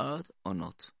full heart or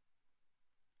not?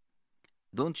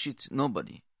 Don't cheat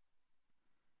nobody.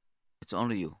 It's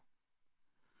only you.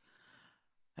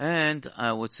 And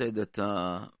I would say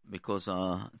that because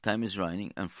time is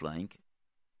running and flying,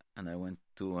 and I went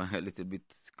to a little bit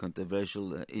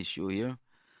controversial issue here,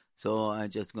 so I'm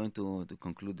just going to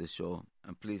conclude the show.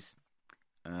 And please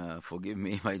forgive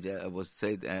me if I was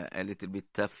said a little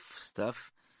bit tough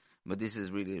stuff, but this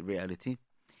is really reality.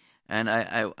 And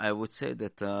I would say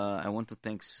that I want to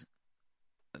thanks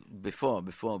before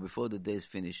the day is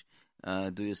finished.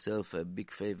 Do yourself a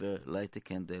big favor, light a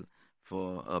candle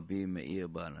for Rabbi Meir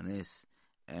Baal HaNes,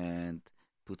 and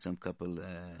put some couple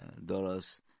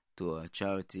dollars to a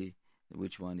charity.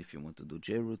 Which one? If you want to do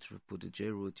JRoot, put it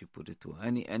JRoot. You put it to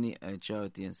any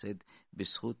charity, and said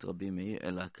B'schut Rabbi Meir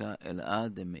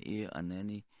Elad Meir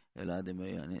Anani Elad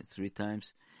Meir Anani 3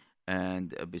 times.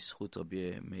 And B'schut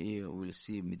Rabbi Meir will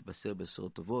see Mitbaser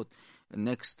Besorot Tovot.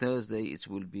 Next Thursday it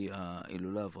will be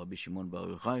Ilula of Rabbi Shimon Bar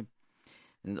Yochai,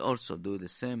 and also do the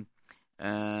same.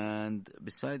 And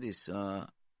beside this,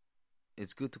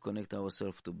 it's good to connect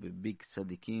ourselves to big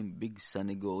tzaddikim, big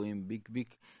sanigorim,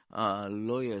 big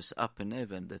lawyers up in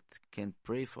heaven that can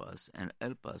pray for us and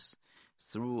help us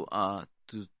through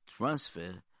to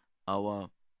transfer our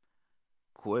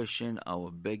question,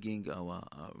 our begging, our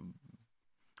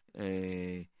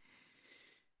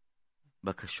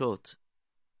bakashot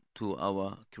to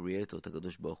our Creator,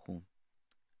 Kadosh Baruch Hu.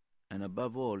 And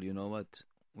above all, you know what?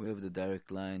 We have the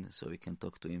direct line, so we can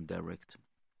talk to Him direct.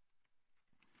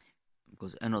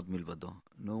 Because Enod Milvado,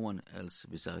 no one else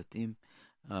besides Him,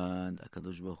 and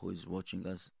Kadosh Baruch Hu is watching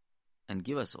us and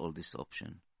give us all this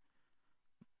option.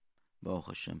 Baruch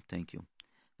Hashem, thank you.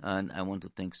 And I want to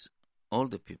thank all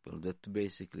the people that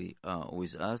basically are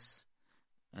with us.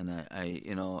 And I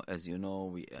as you know,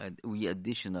 we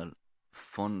additional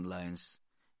phone lines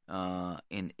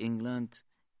in England,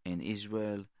 in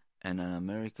Israel, and in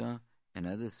America, and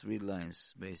other 3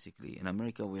 lines basically. In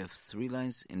America we have 3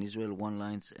 lines, in Israel 1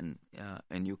 line, and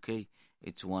in UK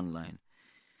it's 1 line.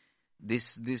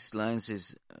 This lines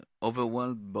is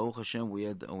overwhelmed. Baruch Hashem,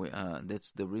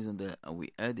 that's the reason that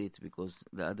we add it, because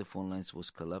the other phone lines was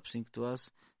collapsing to us.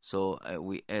 So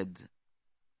we add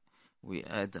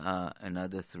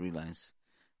another 3 lines.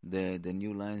 The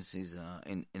new lines is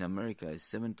in America is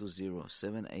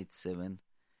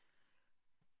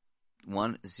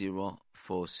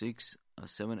 720-787-1046,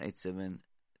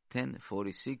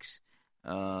 787-1046.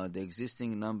 The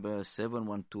existing number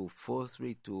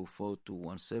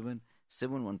 712-432-4217,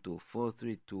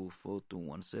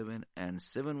 712-432-4217, and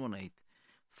 718-506-9099,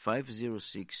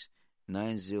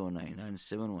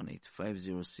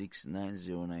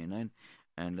 718-506-9099.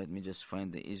 And let me just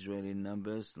find the Israeli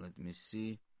numbers. Let me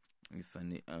see if I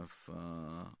need 1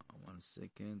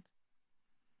 second.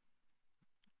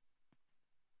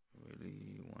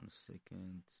 Really, 1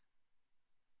 second.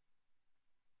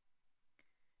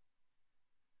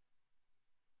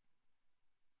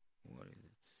 What is it?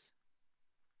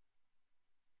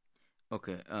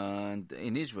 Okay, and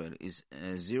in Israel is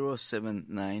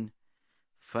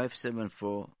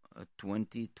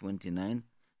 079-574-2029,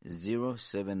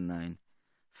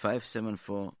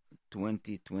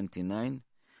 079-574-2029,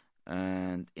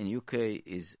 and in UK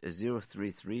is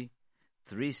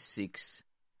 033-36,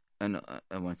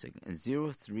 1 second,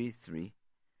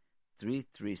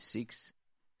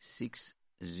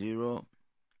 033-336-60,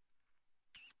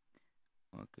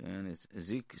 okay, and it's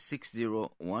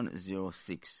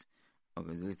 60106.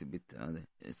 Okay, it's a little bit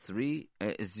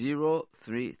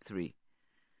 033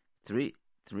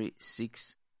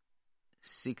 336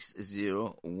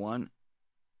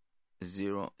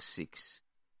 60106.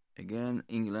 Again,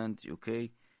 England, UK,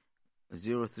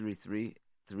 033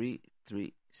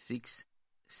 336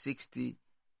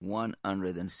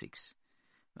 6106.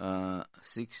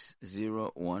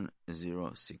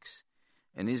 60106.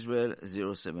 In Israel,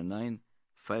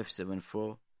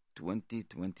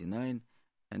 079-574-2029.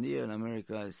 And here in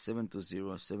America is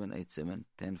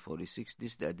 720-787-1046.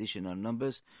 This is the additional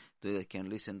numbers that can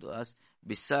listen to us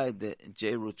beside the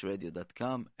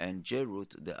JRootRadio.com and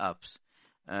JRoot, the apps.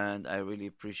 And I really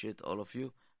appreciate all of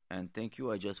you. And thank you.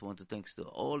 I just want to thank to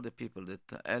all the people that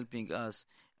are helping us.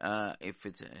 If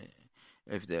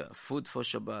the food for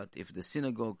Shabbat, if the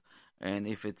synagogue, and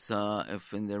if it's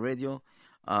if in the radio.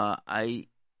 I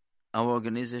our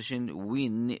organization, we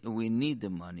need the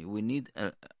money. We need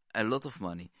a lot of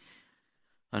money,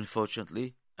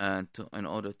 unfortunately, and in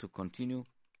order to continue.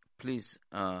 Please,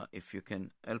 if you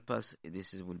can help us,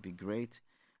 will be great.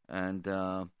 And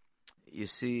you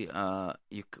see,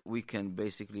 we can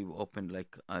basically open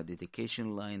like a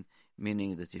dedication line,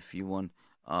 meaning that if you want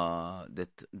the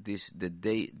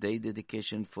day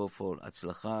dedication for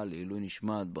הצלחה, לעילוי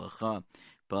נשמת, ברכה,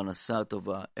 פרנסה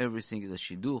טובה, everything is a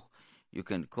שידוך, you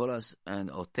can call us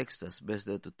or text us. Best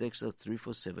day to text us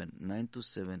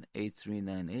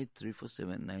 347-927-8398,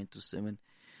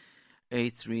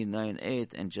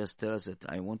 347-927-8398, and just tell us that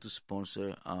I want to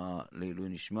sponsor לעילוי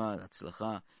נשמת,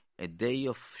 הצלחה, a day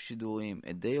of shidurim,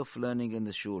 a day of learning in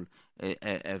the shul,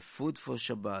 a food for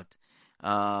Shabbat,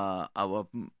 our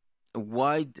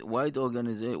wide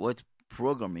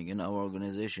programming in our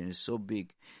organization is so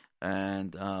big,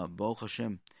 and Baruch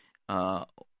Hashem,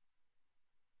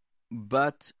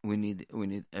 but we need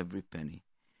every penny.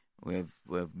 We have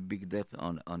big debt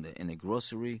in the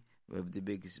grocery. We have the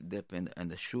biggest debt in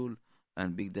the shul,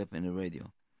 and big debt in the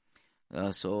radio.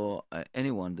 So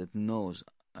anyone that knows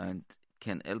and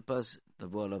can help us,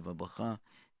 תבוא עליו הברכה,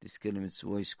 תזכה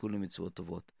למצוות, יזכו למצוות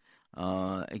טובות.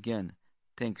 Again,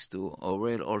 thanks to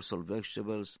Orel Also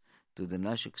Vegetables, to the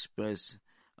Nash Express,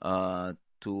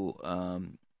 to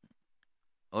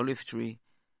Olive Tree,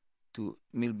 to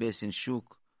Mill Basin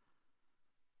Shuk,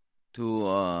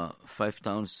 to Five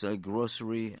Towns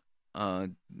Grocery,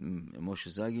 Moshe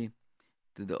Zagi,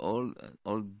 to the all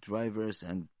drivers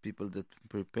and people that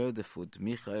prepare the food,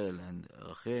 Michael and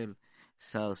Rachel,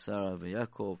 Sarah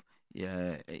Yaakov,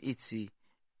 Itzi,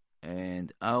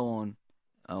 and Aaron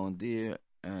Deer,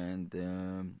 and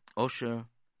Osher,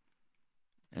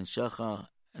 and Shachar,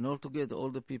 and all together,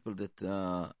 all the people that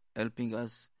helping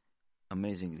us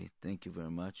amazingly. Thank you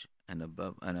very much. And I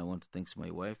want to thank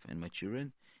my wife and my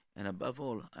children, and above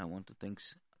all, I want to thank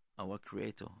our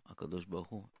Creator, HaKadosh Baruch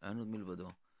Hu, אין עוד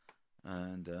מלבדו.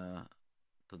 And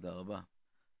תודה רבה.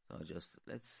 So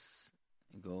let's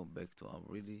go back to our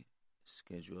really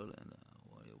schedule and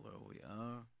where we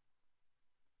are.